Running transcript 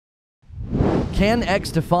Can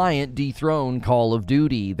Xdefiant dethrone Call of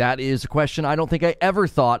Duty? That is a question I don't think I ever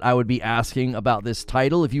thought I would be asking about this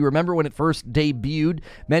title. If you remember when it first debuted,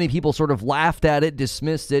 many people sort of laughed at it,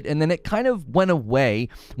 dismissed it, and then it kind of went away.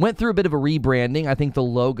 Went through a bit of a rebranding. I think the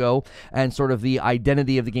logo and sort of the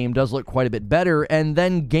identity of the game does look quite a bit better. And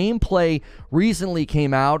then gameplay recently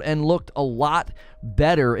came out and looked a lot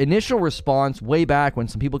better. Initial response way back when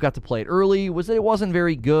some people got to play it early was that it wasn't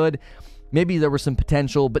very good. Maybe there was some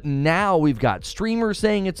potential, but now we've got streamers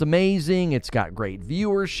saying it's amazing, it's got great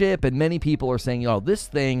viewership, and many people are saying, oh, this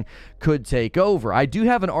thing could take over. I do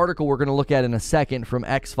have an article we're going to look at in a second from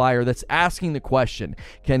Xfire that's asking the question,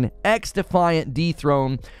 can Xdefiant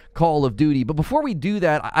dethrone Call of Duty? But before we do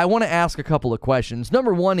that, I want to ask a couple of questions.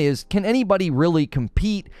 Number one is, can anybody really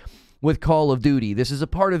compete with Call of Duty? This is a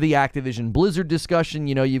part of the Activision Blizzard discussion.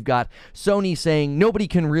 You know, you've got Sony saying nobody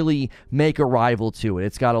can really make a rival to it.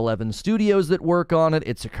 It's got 11 studios that work on it.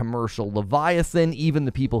 It's a commercial leviathan. Even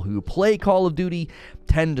the people who play Call of Duty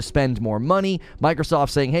tend to spend more money. Microsoft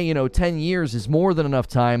saying, hey, you know, 10 years is more than enough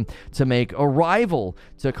time to make a rival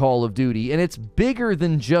to Call of Duty. And it's bigger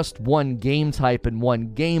than just one game type and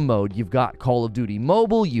one game mode. You've got Call of Duty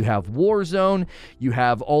Mobile, you have Warzone, you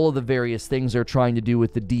have all of the various things they're trying to do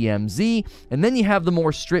with the DMZ, and then you have the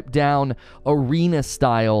more stripped down arena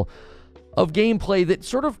style of gameplay that's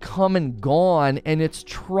sort of come and gone, and it's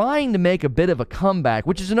trying to make a bit of a comeback,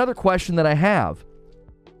 which is another question that I have.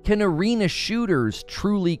 Can arena shooters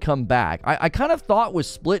truly come back? I kind of thought with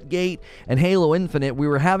Splitgate and Halo Infinite, we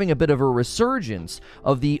were having a bit of a resurgence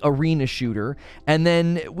of the arena shooter, and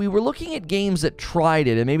then we were looking at games that tried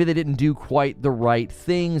it, and maybe they didn't do quite the right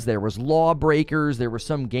things. There was Lawbreakers, there was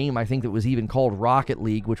some game, I think, that was even called Rocket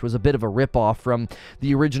League, which was a bit of a ripoff from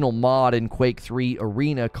the original mod in Quake 3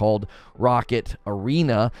 Arena called Rocket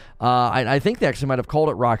Arena. I think they actually might have called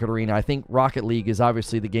it Rocket Arena. I think Rocket League is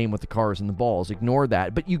obviously the game with the cars and the balls. Ignore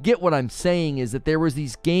that. But you get what I'm saying, is that there was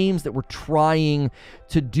these games that were trying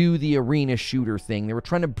to do the arena shooter thing. They were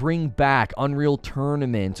trying to bring back Unreal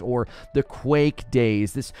Tournament or the Quake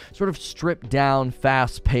days, this sort of stripped down,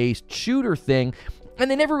 fast-paced shooter thing. And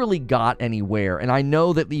they never really got anywhere. And I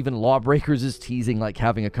know that even Lawbreakers is teasing like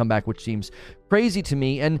having a comeback, which seems crazy to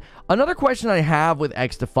me. And another question I have with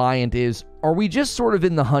Xdefiant is, are we just sort of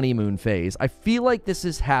in the honeymoon phase? I feel like this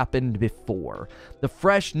has happened before. The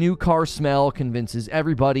fresh new car smell convinces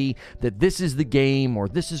everybody that this is the game, or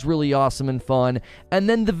this is really awesome and fun, and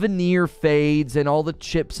then the veneer fades and all the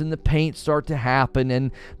chips and the paint start to happen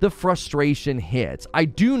and the frustration hits. I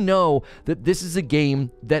do know that this is a game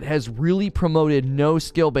that has really promoted no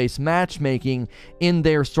skill-based matchmaking in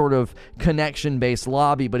their sort of connection-based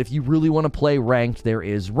lobby, but if you really want to play ranked, there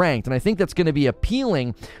is ranked, and I think that's going to be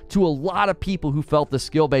appealing to a lot of people who felt the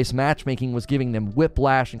skill-based matchmaking was giving them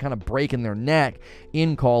whiplash and kind of breaking their neck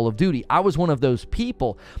in Call of Duty. I was one of those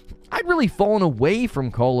people. I'd really fallen away from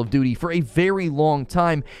Call of Duty for a very long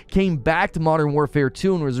time, came back to Modern Warfare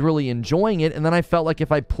 2 and was really enjoying it, and then I felt like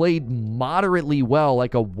if I played moderately well,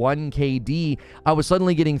 like a 1 KD, I was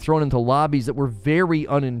suddenly getting thrown into lobbies that were very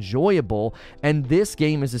unenjoyable, and this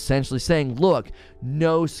game is essentially saying, look,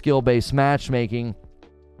 no skill-based matchmaking.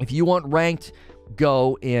 If you want ranked,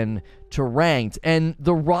 go in to ranked. And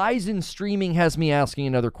the rise in streaming has me asking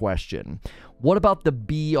another question. What about the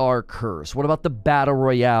BR curse? What about the Battle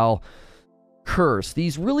Royale curse?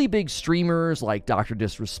 These really big streamers like Dr.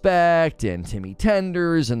 Disrespect and Timmy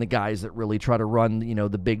Tenders and the guys that really try to run, you know,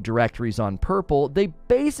 the big directories on Purple, they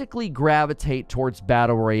basically gravitate towards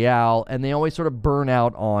Battle Royale, and they always sort of burn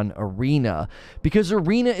out on Arena, because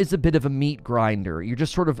Arena is a bit of a meat grinder. You're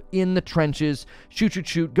just sort of in the trenches, shoot, shoot,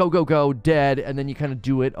 shoot, go, go, go, dead, and then you kind of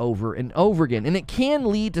do it over and over again. And it can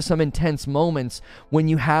lead to some intense moments when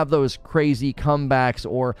you have those crazy comebacks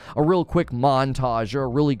or a real quick montage or a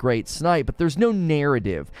really great snipe, but there's no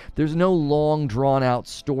narrative. There's no long drawn-out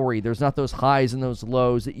story. There's not those highs and those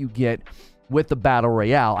lows that you get with the Battle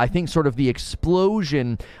Royale. I think sort of the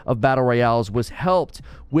explosion of Battle Royales was helped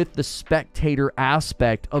with the spectator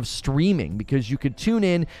aspect of streaming, because you could tune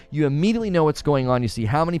in, you immediately know what's going on, you see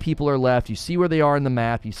how many people are left, you see where they are in the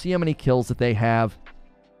map, you see how many kills that they have,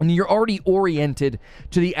 and you're already oriented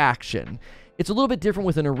to the action. It's a little bit different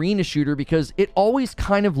with an arena shooter because it always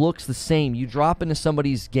kind of looks the same. You drop into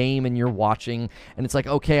somebody's game and you're watching, and it's like,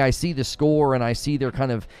 okay, I see the score and I see they're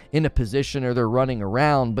kind of in a position or they're running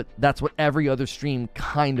around, but that's what every other stream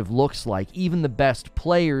kind of looks like. Even the best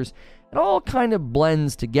players, it all kind of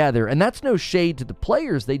blends together, and that's no shade to the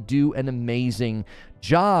players. They do an amazing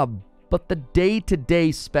job. but the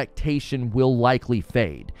day-to-day spectation will likely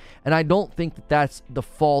fade. And I don't think that that's the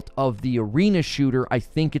fault of the arena shooter. I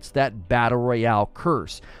think it's that battle royale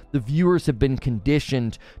curse. The viewers have been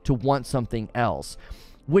conditioned to want something else,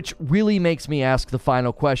 which really makes me ask the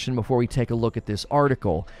final question before we take a look at this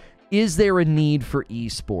article. Is there a need for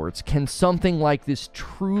esports? Can something like this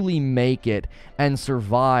truly make it and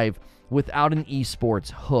survive without an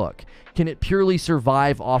esports hook? Can it purely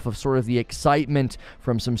survive off of sort of the excitement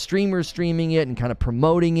from some streamers streaming it and kind of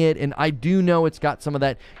promoting it? And I do know it's got some of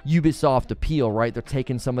that Ubisoft appeal, right? They're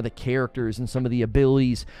taking some of the characters and some of the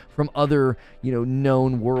abilities from other,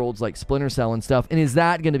 known worlds like Splinter Cell and stuff. And is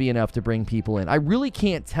that going to be enough to bring people in? I really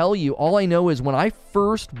can't tell you. All I know is when I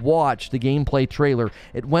first watched the gameplay trailer,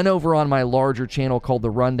 it went over on my larger channel called The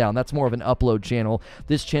Rundown. That's more of an upload channel.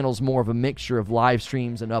 This channel's more of a mixture of live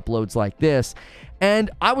streams and uploads like this.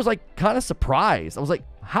 And I was like kind of surprised. I was like,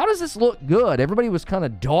 how does this look good? Everybody was kind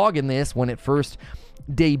of dogging this when it first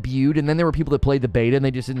debuted, and then there were people that played the beta and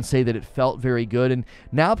they just didn't say that it felt very good, and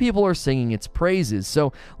now people are singing its praises.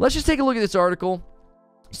 So let's just take a look at this article,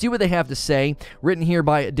 see what they have to say, written here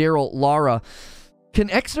by Daryl Lara. Can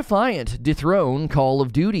Xdefiant dethrone Call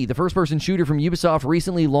of Duty? The first-person shooter from Ubisoft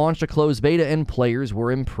recently launched a closed beta, and players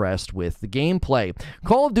were impressed with the gameplay.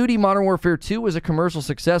 Call of Duty Modern Warfare 2 was a commercial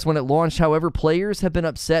success when it launched. However, players have been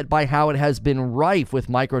upset by how it has been rife with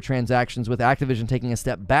microtransactions, with Activision taking a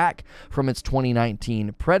step back from its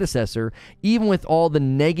 2019 predecessor. Even with all the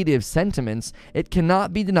negative sentiments, it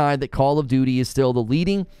cannot be denied that Call of Duty is still the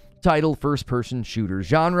leading title first-person shooter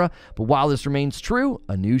genre, but while this remains true,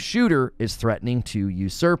 a new shooter is threatening to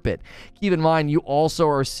usurp it. Keep in mind, you also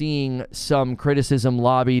are seeing some criticism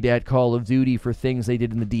lobbied at Call of Duty for things they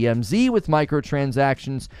did in the DMZ with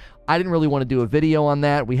microtransactions. I didn't really want to do a video on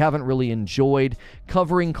that. We haven't really enjoyed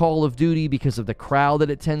covering Call of Duty because of the crowd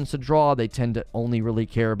that it tends to draw. They tend to only really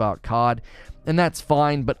care about COD. And that's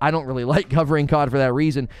fine, but I don't really like covering COD for that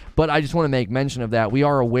reason. But I just want to make mention of that. We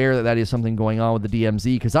are aware that that is something going on with the DMZ,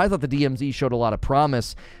 because I thought the DMZ showed a lot of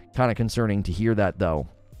promise. Kind of concerning to hear that, though.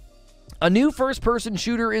 A new first-person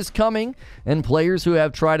shooter is coming, and players who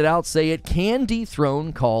have tried it out say it can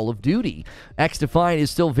dethrone Call of Duty. Xdefiant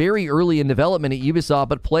is still very early in development at Ubisoft,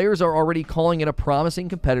 but players are already calling it a promising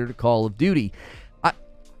competitor to Call of Duty.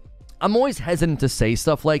 I'm always hesitant to say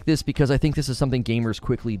stuff like this because I think this is something gamers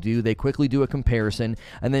quickly do. They quickly do a comparison,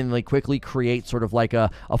 and then they quickly create sort of like a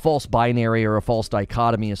false binary or a false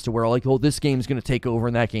dichotomy as to where, like, oh, this game's going to take over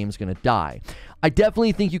and that game's going to die. I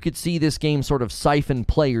definitely think you could see this game sort of siphon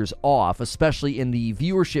players off, especially in the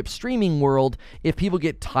viewership streaming world, if people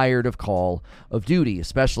get tired of Call of Duty,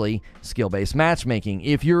 especially skill-based matchmaking.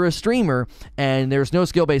 If you're a streamer and there's no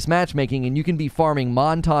skill-based matchmaking and you can be farming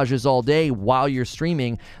montages all day while you're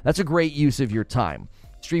streaming, that's a great use of your time.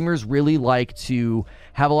 Streamers really like to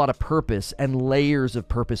have a lot of purpose and layers of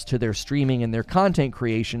purpose to their streaming and their content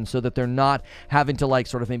creation so that they're not having to like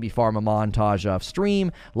sort of maybe farm a montage off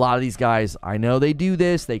stream. A lot of these guys, I know they do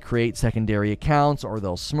this. They create secondary accounts, or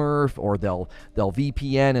they'll smurf, or they'll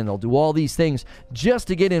VPN, and they'll do all these things just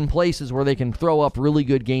to get in places where they can throw up really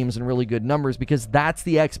good games and really good numbers, because that's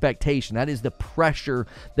the expectation. That is the pressure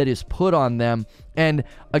that is put on them. And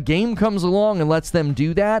a game comes along and lets them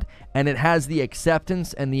do that, and it has the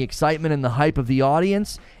acceptance and the excitement and the hype of the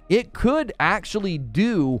audience. It could actually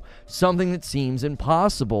do something that seems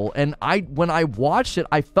impossible. And when I watched it,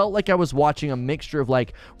 I felt like I was watching a mixture of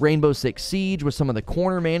like Rainbow Six Siege with some of the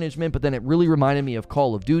corner management, but then it really reminded me of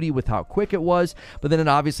Call of Duty with how quick it was. But then it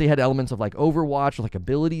obviously had elements of like Overwatch, like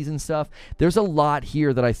abilities and stuff. There's a lot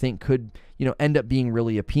here that I think could, end up being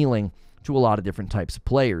really appealing to a lot of different types of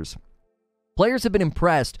players. Players have been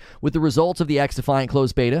impressed with the results of the Xdefiant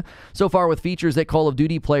closed beta, so far with features that Call of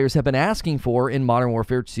Duty players have been asking for in Modern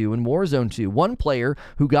Warfare 2 and Warzone 2. One player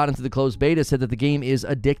who got into the closed beta said that the game is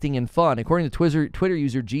addicting and fun. According to Twitter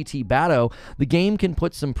user GT Batto, the game can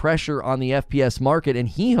put some pressure on the FPS market, and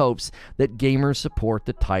he hopes that gamers support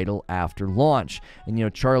the title after launch.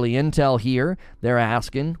 And Charlie Intel here, they're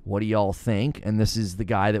asking, what do y'all think? And this is the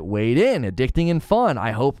guy that weighed in, addicting and fun.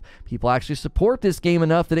 I hope people actually support this game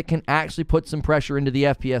enough that it can actually put some pressure into the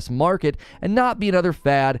FPS market and not be another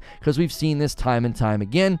fad, because we've seen this time and time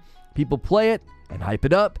again. People play it and hype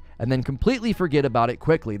it up and then completely forget about it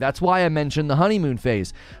quickly. That's why I mentioned the honeymoon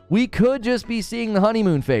phase. We could just be seeing the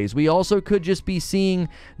honeymoon phase. We also could just be seeing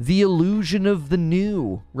the illusion of the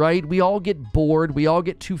new, right? We all get bored. We all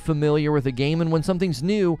get too familiar with a game, and when something's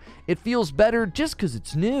new, it feels better just because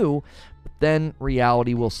it's new, but then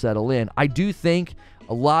reality will settle in. I do think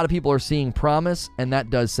a lot of people are seeing promise, and that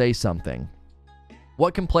does say something.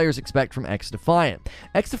 What can players expect from Xdefiant?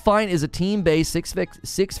 Xdefiant is a team-based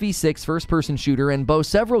 6v6 first-person shooter and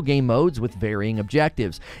boasts several game modes with varying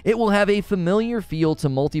objectives. It will have a familiar feel to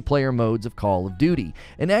multiplayer modes of Call of Duty.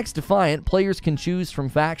 In Xdefiant, players can choose from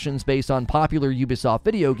factions based on popular Ubisoft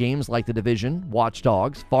video games like The Division, Watch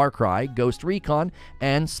Dogs, Far Cry, Ghost Recon,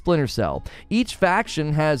 and Splinter Cell. Each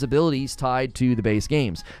faction has abilities tied to the base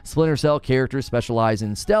games. Splinter Cell characters specialize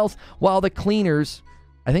in stealth, while the Cleaners...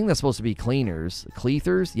 I think that's supposed to be Cleaners.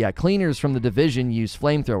 Cleathers? Yeah, Cleaners from The Division use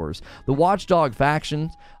flamethrowers. The Watchdog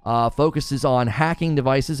faction focuses on hacking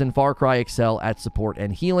devices, and Far Cry excel at support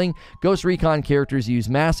and healing. Ghost Recon characters use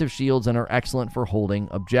massive shields and are excellent for holding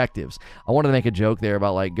objectives. I wanted to make a joke there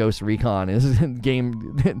about, like, Ghost Recon is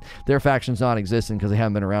game... their faction's non-existent because they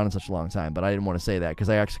haven't been around in such a long time, but I didn't want to say that because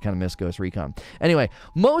I actually kind of miss Ghost Recon. Anyway,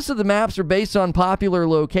 most of the maps are based on popular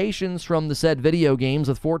locations from the said video games,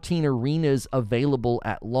 with 14 arenas available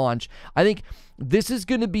at launch. I think this is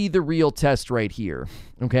going to be the real test right here,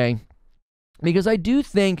 okay? Because I do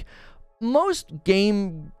think most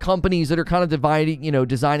game companies that are kind of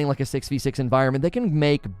designing like a 6v6 environment, they can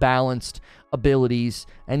make balanced abilities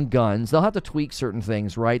and guns. They'll have to tweak certain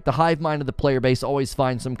things, right? The hive mind of the player base always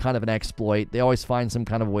finds some kind of an exploit. They always find some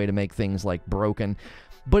kind of way to make things like broken.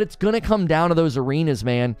 But it's going to come down to those arenas,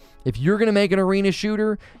 man. If you're going to make an arena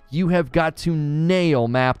shooter, you have got to nail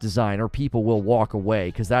map design or people will walk away,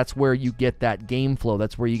 because that's where you get that game flow.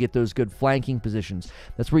 That's where you get those good flanking positions.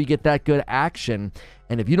 That's where you get that good action.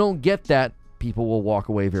 And if you don't get that, people will walk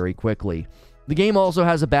away very quickly. The game also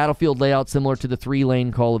has a battlefield layout similar to the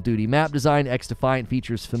 3-lane Call of Duty map design. Xdefiant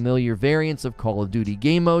features familiar variants of Call of Duty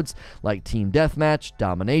game modes like Team Deathmatch,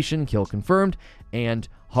 Domination, Kill Confirmed, and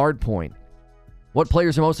Hardpoint. What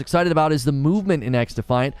players are most excited about is the movement in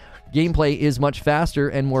Xdefiant. Gameplay is much faster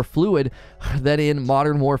and more fluid than in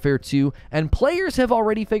Modern Warfare 2, and players have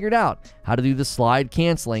already figured out how to do the slide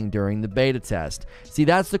canceling during the beta test. See,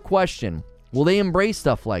 that's the question. Will they embrace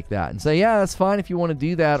stuff like that and say, yeah, that's fine if you want to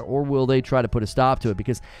do that, or will they try to put a stop to it?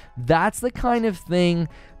 Because that's the kind of thing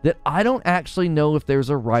that I don't actually know if there's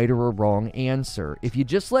a right or a wrong answer. If you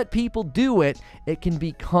just let people do it, it can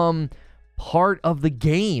become part of the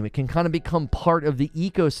game. It can kind of become part of the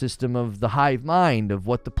ecosystem of the hive mind of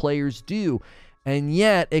what the players do. And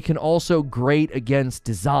yet it can also grate against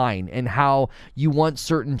design and how you want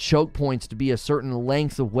certain choke points to be a certain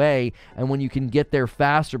length away, and when you can get there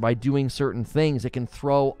faster by doing certain things, it can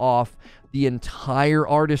throw off the entire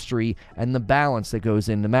artistry and the balance that goes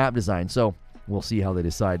into map design. So we'll see how they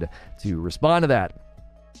decide to respond to that.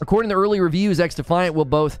 According to early reviews, Xdefiant will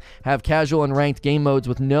both have casual and ranked game modes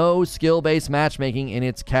with no skill-based matchmaking in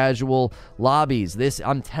its casual lobbies. This,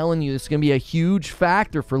 I'm telling you, this is going to be a huge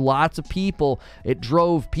factor for lots of people. It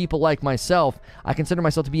drove people like myself. I consider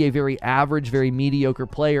myself to be a very average, very mediocre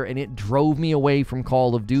player, and it drove me away from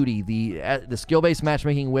Call of Duty. The skill-based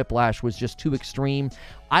matchmaking whiplash was just too extreme.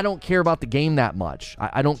 I don't care about the game that much.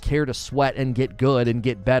 I don't care to sweat and get good and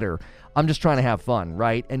get better. I'm just trying to have fun,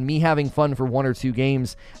 right? And me having fun for 1 or 2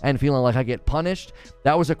 games and feeling like I get punished,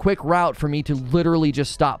 that was a quick route for me to literally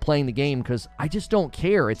just stop playing the game, because I just don't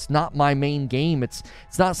care. It's not my main game. It's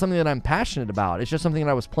not something that I'm passionate about. It's just something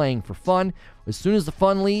that I was playing for fun. As soon as the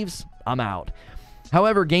fun leaves, I'm out.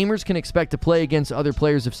 However, gamers can expect to play against other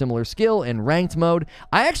players of similar skill in ranked mode.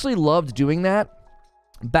 I actually loved doing that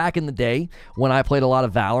back in the day when I played a lot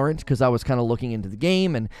of Valorant, because I was kind of looking into the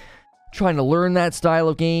game and trying to learn that style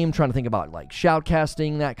of game, trying to think about like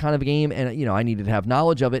shoutcasting, that kind of game, and you know, I needed to have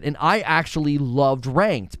knowledge of it. And I actually loved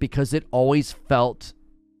ranked because it always felt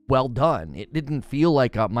well done. It didn't feel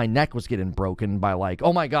like my neck was getting broken by like,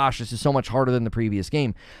 oh my gosh, this is so much harder than the previous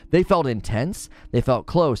game. They felt intense, they felt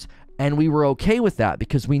close, and we were okay with that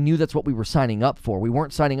because we knew that's what we were signing up for. We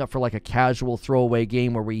weren't signing up for like a casual throwaway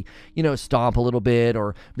game where we, you know, stomp a little bit,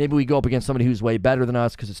 or maybe we go up against somebody who's way better than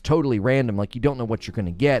us because it's totally random. Like, you don't know what you're going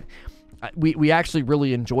to get. We actually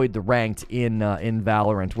really enjoyed the ranked in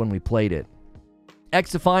Valorant when we played it.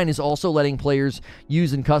 Xdefiant is also letting players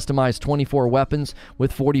use and customize 24 weapons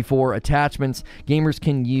with 44 attachments. Gamers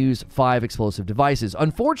can use 5 explosive devices.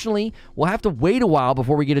 Unfortunately, we'll have to wait a while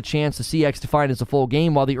before we get a chance to see Xdefiant as a full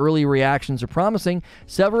game. While the early reactions are promising,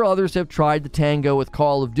 several others have tried the tango with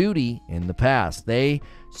Call of Duty in the past. They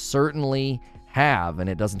certainly have, and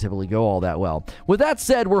it doesn't typically go all that well. With that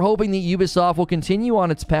said, we're hoping that Ubisoft will continue on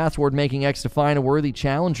its path toward making Xdefiant a worthy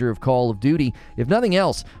challenger of Call of Duty. If nothing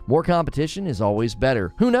else, more competition is always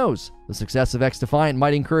better. Who knows? The success of Xdefiant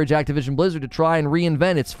might encourage Activision Blizzard to try and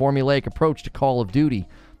reinvent its formulaic approach to Call of Duty.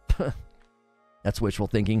 That's wishful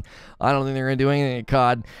thinking. I don't think they're going to do anything at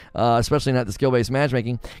COD, especially not the skill-based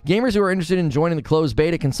matchmaking. Gamers who are interested in joining the closed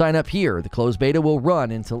beta can sign up here. The closed beta will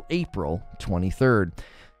run until April 23rd.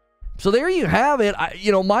 So there you have it.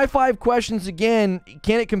 My 5 questions again,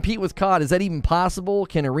 can it compete with COD? Is that even possible?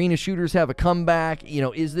 Can arena shooters have a comeback?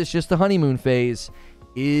 Is this just the honeymoon phase?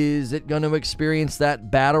 Is it going to experience that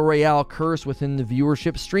battle royale curse within the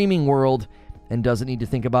viewership streaming world? And does it need to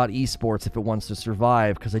think about esports if it wants to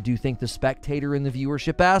survive? Because I do think the spectator and the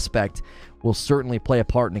viewership aspect will certainly play a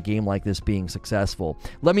part in a game like this being successful.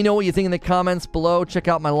 Let me know what you think in the comments below. Check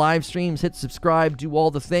out my live streams, hit subscribe, do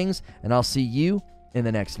all the things, and I'll see you in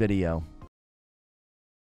the next video.